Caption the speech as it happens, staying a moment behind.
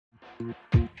I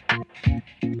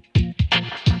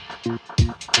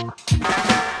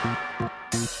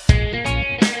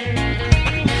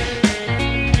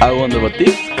wonder what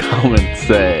these comments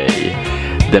say.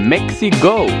 The Mexi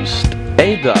Ghost.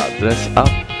 Ada dress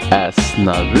up as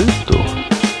Naruto.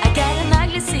 I got an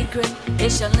ugly secret,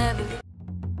 it shall never be.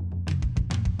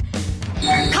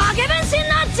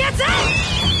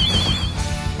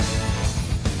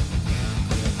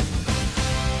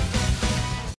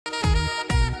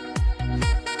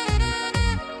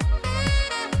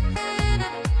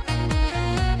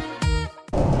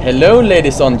 Hello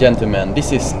ladies and gentlemen,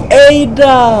 this is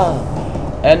Ada!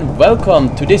 And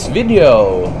welcome to this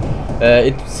video.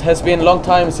 It has been a long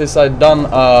time since I've done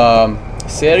a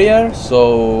series,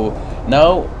 so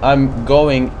now I'm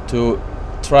going to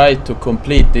try to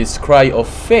complete this Cry of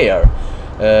Fear.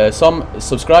 Some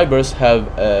subscribers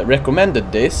have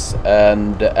recommended this,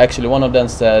 and actually one of them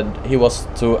said he was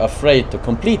too afraid to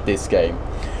complete this game.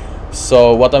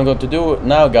 So what I'm going to do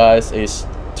now, guys, is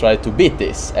try to beat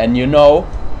this. And you know,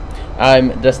 I'm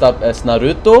dressed up as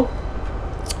Naruto,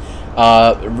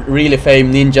 really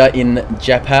famous ninja in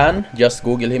Japan. Just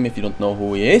Google him if you don't know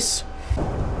who he is.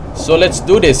 So let's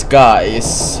do this,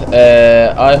 guys.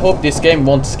 I hope this game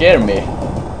won't scare me.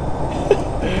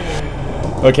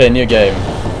 Okay, new game.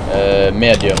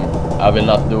 Medium. I will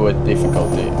not do it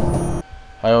difficulty.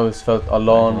 I always felt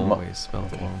alone. I always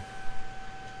felt alone.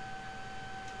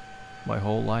 My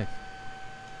whole life.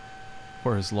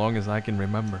 For as long as I can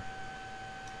remember.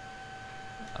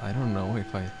 I don't know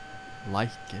if I like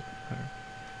it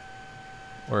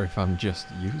or if I'm just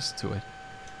used to it.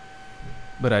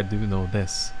 But I do know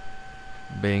this.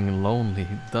 Being lonely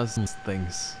does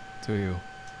things to you.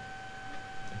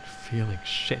 And feeling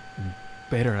shit and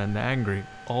bitter and angry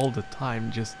all the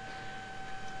time just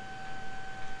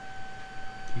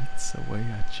eats away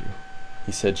at you.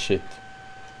 He said shit.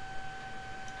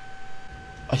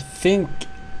 I think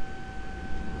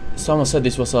someone said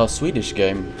this was a Swedish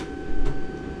game.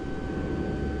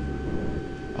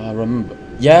 I remember.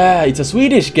 Yeah, it's a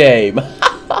Swedish game.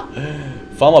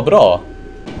 Fan vad bra.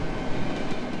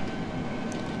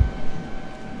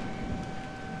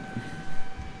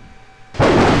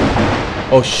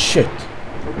 Oh shit.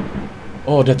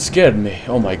 Oh, that scared me.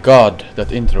 Oh my god,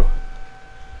 that intro.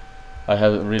 I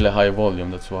have really high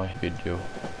volume, that's why. Video.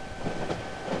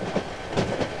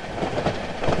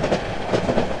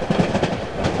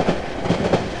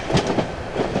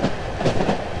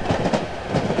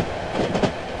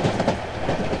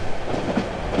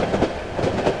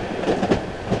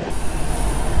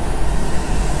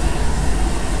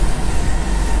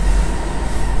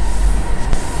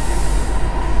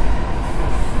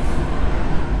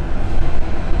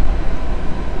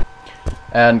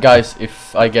 And guys,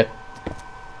 if I get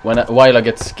while I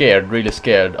get scared, really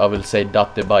scared, I will say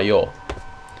 "Date bayo."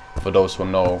 For those who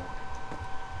know,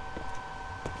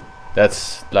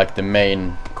 that's like the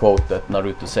main quote that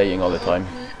Naruto is saying all the time.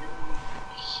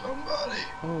 Somebody.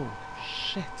 Oh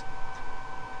shit.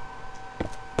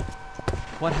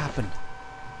 What happened?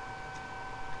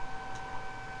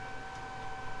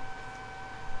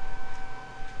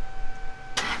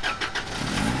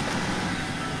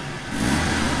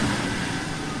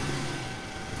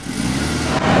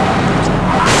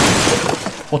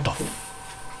 What the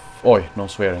f... Oi, no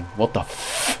swearing. What the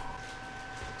f...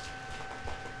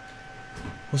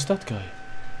 Who's that guy?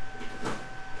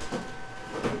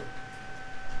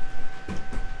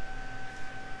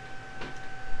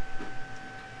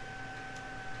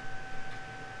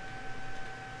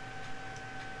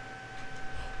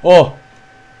 Oh!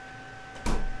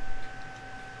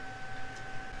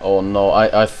 Oh no,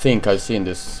 I think I've seen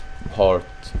this part.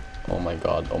 Oh my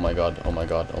god, oh my god, oh my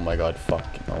god, oh my god, fuck.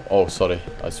 No. Oh, sorry,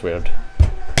 I sweared.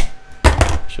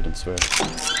 Shouldn't swear.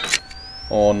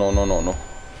 Oh, no, no, no, no.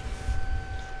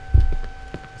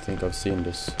 I think I've seen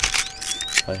this.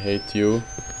 I hate you.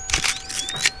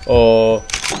 Oh.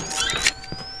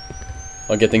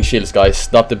 I'm getting chills, guys.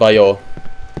 Date bayo.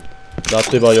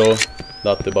 Date bayo.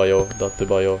 Date bayo. Date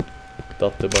bayo.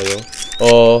 Date bayo.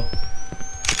 Oh.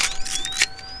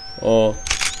 Oh.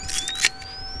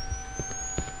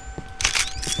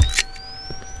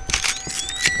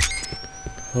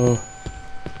 Oh.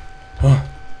 Oh.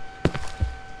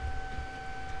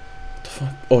 What the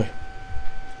fuck? Oi.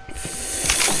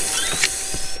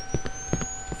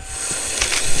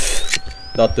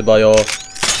 Date bayo.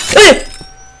 Eh!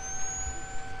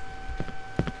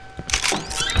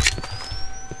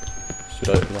 Should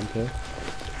I run here?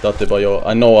 Date bayo.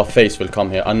 I know a face will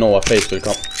come here. I know a face will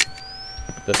come.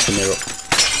 That's the mirror.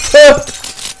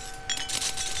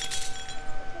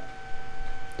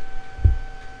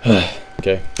 Ah!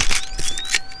 Okay.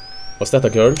 Was that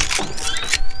a girl?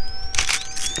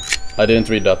 I didn't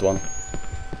read that one.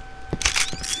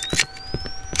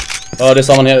 Oh, there's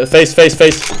someone here. Face, face,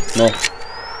 face. No.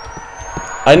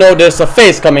 I know there's a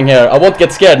face coming here. I won't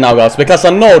get scared now, guys, because I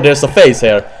know there's a face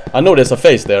here. I know there's a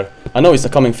face there. I know it's a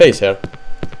coming face here.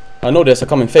 I know there's a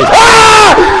coming face.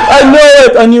 Ah! I know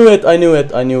it! I knew it! I knew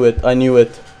it! I knew it! I knew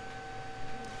it!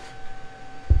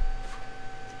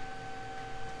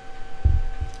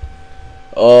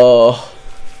 Oh.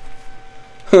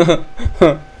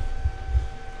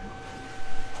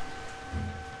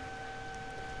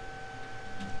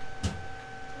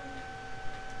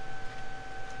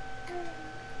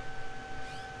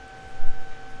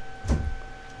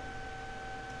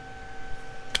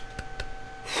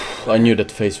 I knew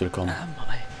that face will come.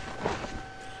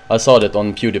 I saw that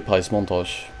on PewDiePie's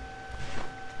montage.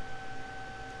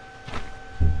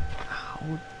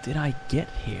 How did I get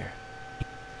here?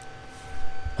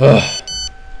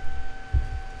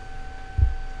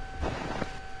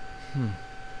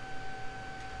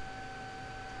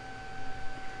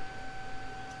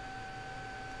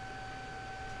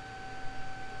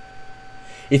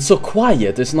 It's so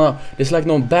quiet. There's like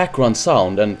no background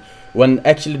sound, and when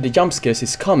actually the jump scares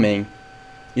is coming,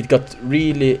 it got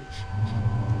really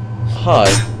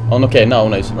high. Oh, okay, now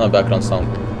nice, now background sound.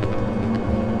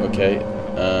 Okay,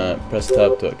 press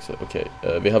tab to exit. Okay,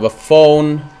 we have a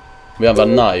phone, we have a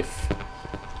knife,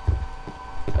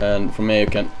 and from here you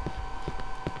can.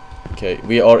 Okay,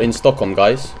 we are in Stockholm,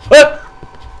 guys. Ah!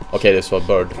 Okay, this was a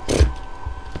bird.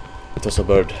 It was a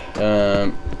bird.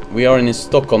 We are in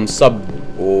Stockholm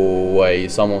subway.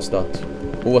 Someone was that.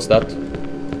 Who was that?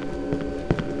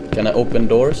 Can I open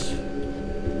doors?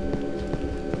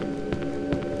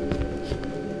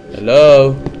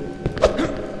 Hello?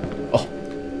 Oh.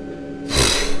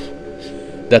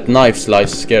 That knife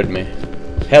slice scared me.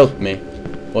 Help me.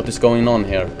 What is going on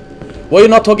here? Why are you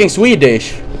not talking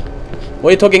Swedish? Why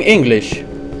are you talking English?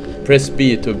 Press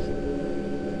B to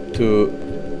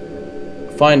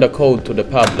find a code to the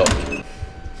padlock.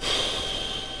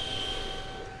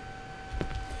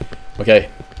 Okay.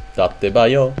 Datte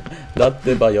bajo,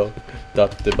 datte bajo,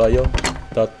 datte bajo,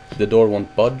 that the door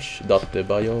won't budge, datte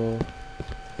bajo.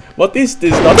 What is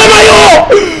this? Datte bajo!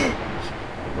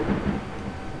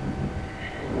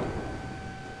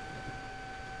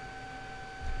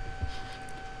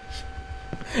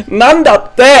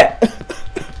 Nandatte!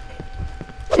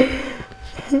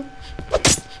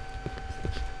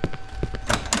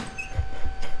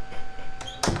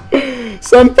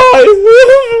 Senpai!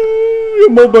 Your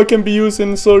mobile can be used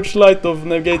in searchlight of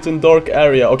navigating dark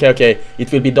area. Okay, okay.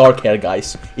 It will be dark here,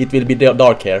 guys. It will be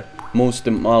dark here. Moves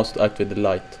the mouse to activate the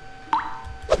light.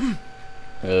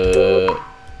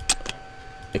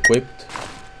 Equipped.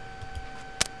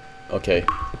 Okay.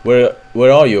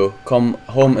 Where are you? Come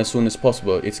home as soon as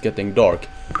possible. It's getting dark.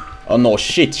 Oh no,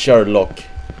 shit, Sherlock.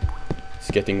 It's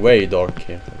getting way dark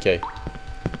here. Okay.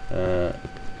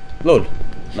 Lol.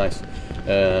 Nice.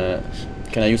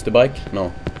 Can I use the bike?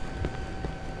 No.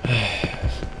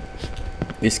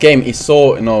 This game is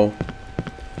so, you know,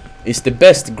 it's the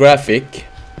best graphic,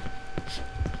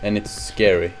 and it's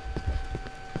scary.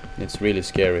 It's really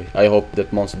scary. I hope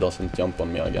that monster doesn't jump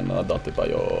on me again. Datte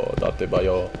bajo, datte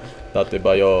bajo, datte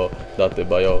bajo, datte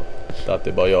bajo,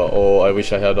 datte bajo. Oh, I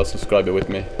wish I had a subscriber with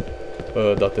me.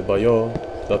 Datte bajo,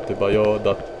 datte bajo,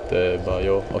 datte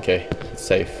bajo. Okay, it's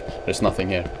safe. There's nothing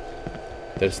here.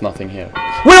 There's nothing here.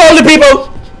 Where are all the people?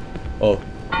 Oh.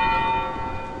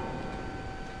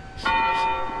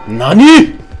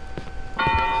 Nani?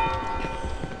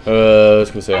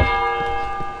 Ska vi se.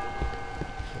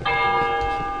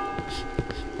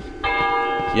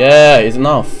 Yeah, it's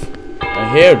enough. I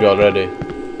heard you already.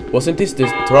 Wasn't this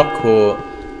truck who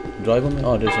drive on me?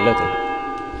 Oh, there's a letter.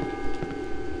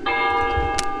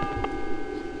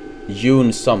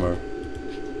 June summer.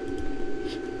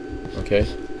 Okay.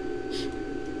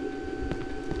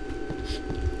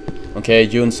 Okay,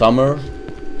 June summer.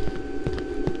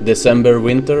 December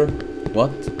winter.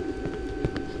 What?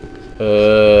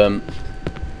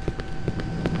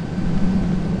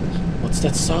 What's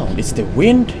that sound? It's the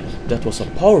wind? That was a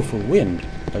powerful wind.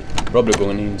 I'm probably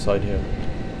going inside here.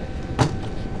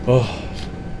 Oh.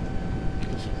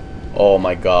 Oh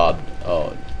my god.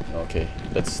 Oh, okay.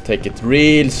 Let's take it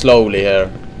real slowly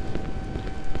here.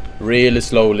 Really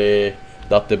slowly.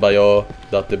 Datte bajo.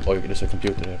 Datte. Oh, there's a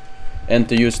computer here.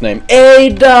 Enter username.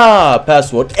 Ada!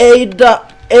 Password. Ada!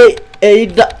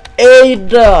 Ada!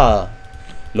 Ada!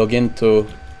 Log into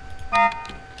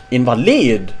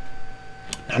invalid.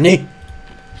 Nani?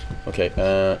 Okay,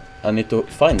 I need to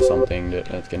find something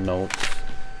that can notes.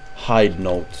 Hide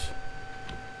notes.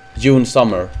 June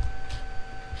summer.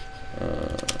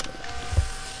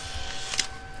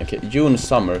 Okay, June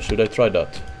summer. Should I try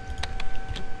that?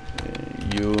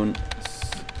 June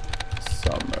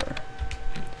summer.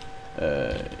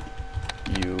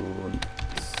 June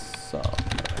summer.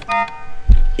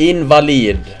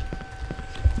 Invalid.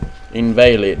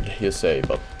 Invalid, you say,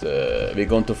 but we're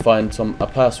going to find a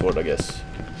password, I guess.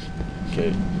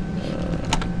 Okay.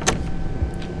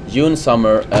 June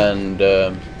summer, and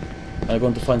I'm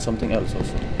going to find something else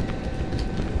also.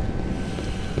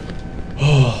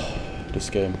 Oh, this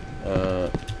game.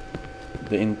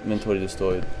 The inventory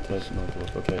destroyed. Tries not to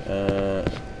work. Okay.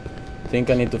 I think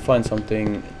I need to find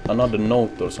something, another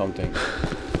note or something.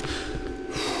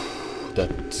 That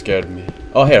scared me.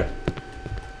 Oh, here.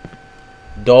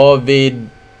 Davids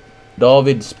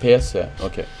PC.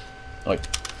 Okay. Right.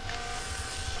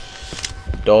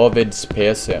 Davids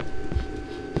PC.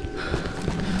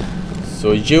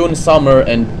 So June summer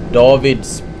and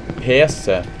Davids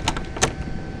PC.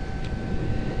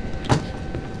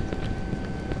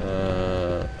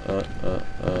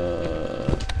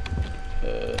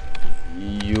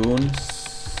 June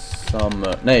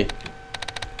summer. Nej.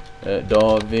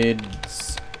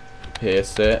 Davids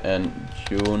PC and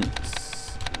June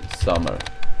summer.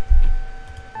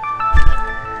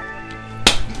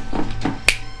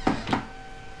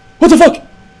 What the fuck?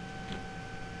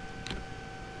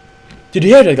 Did you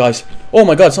hear that, guys? Oh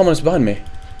my god, someone is behind me.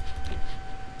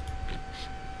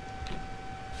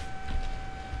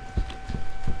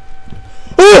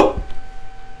 Oh!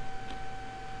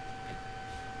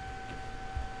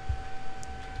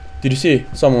 Did you see?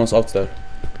 Someone was out there.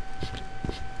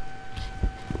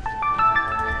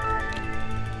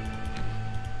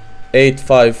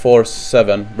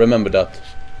 $8547. Remember that.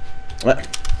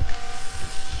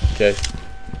 Okay.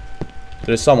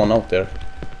 There is someone out there.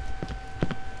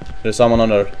 There's someone on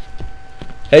there.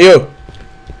 Hey, you!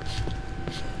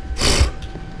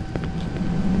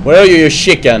 Where are you, you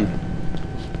chicken?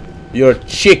 You're a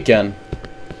chicken.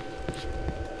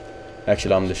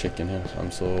 Actually, I'm the chicken here.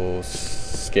 I'm so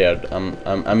scared.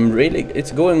 I'm really.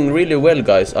 It's going really well,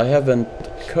 guys. I haven't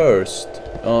cursed.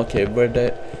 Okay, where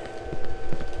they?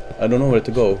 I don't know where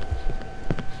to go.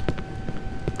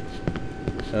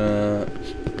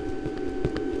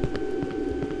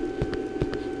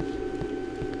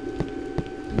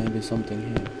 Maybe something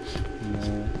here.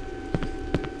 No.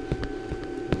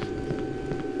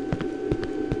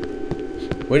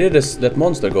 Where did that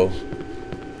monster go?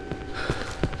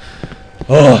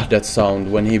 Oh, that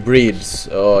sound when he breathes.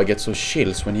 Oh, I get so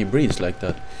chills when he breathes like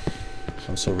that.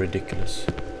 I'm so ridiculous.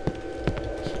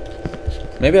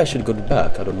 Maybe I should go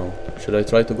back, I don't know. Should I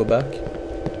try to go back?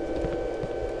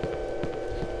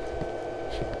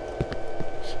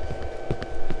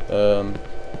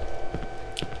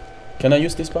 Can I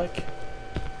use this bike?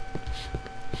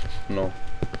 No.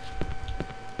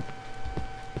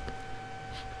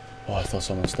 Oh, I thought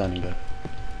someone was standing there.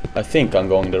 I think I'm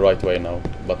going the right way now,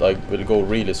 but I will go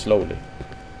really slowly.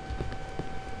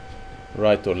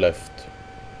 Right or left?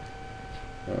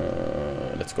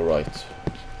 Let's go right.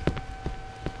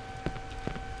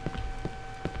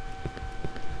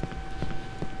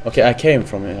 Okay, I came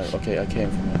from here. Okay, I came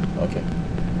from here. Okay.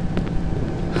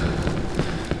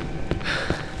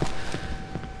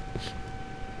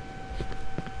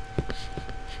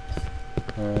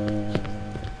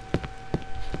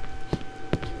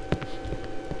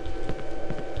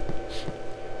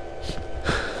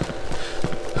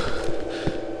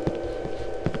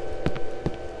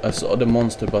 I saw the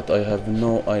monster, but I have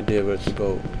no idea where to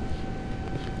go.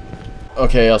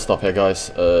 Okay, I'll stop here, guys.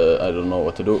 I don't know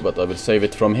what to do, but I will save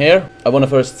it from here. I want to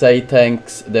first say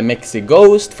thanks the Mexi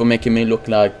Ghost for making me look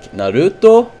like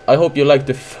Naruto. I hope you liked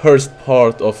the first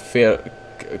part of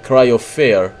Cry of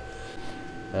Fear.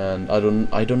 And I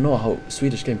don't know how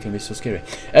Swedish game can be so scary.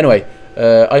 Anyway,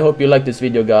 I hope you liked this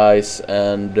video, guys.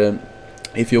 And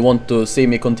if you want to see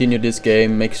me continue this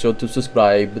game, make sure to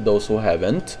subscribe, those who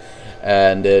haven't.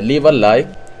 And leave a like.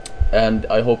 And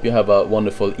I hope you have a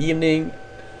wonderful evening.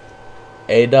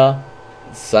 Ada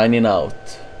signing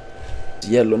out.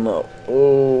 Yellow now.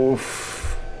 Oh.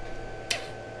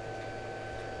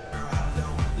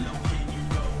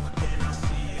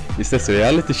 Is this a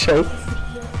reality show?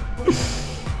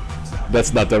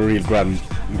 That's not a real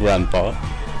grandpa.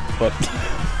 But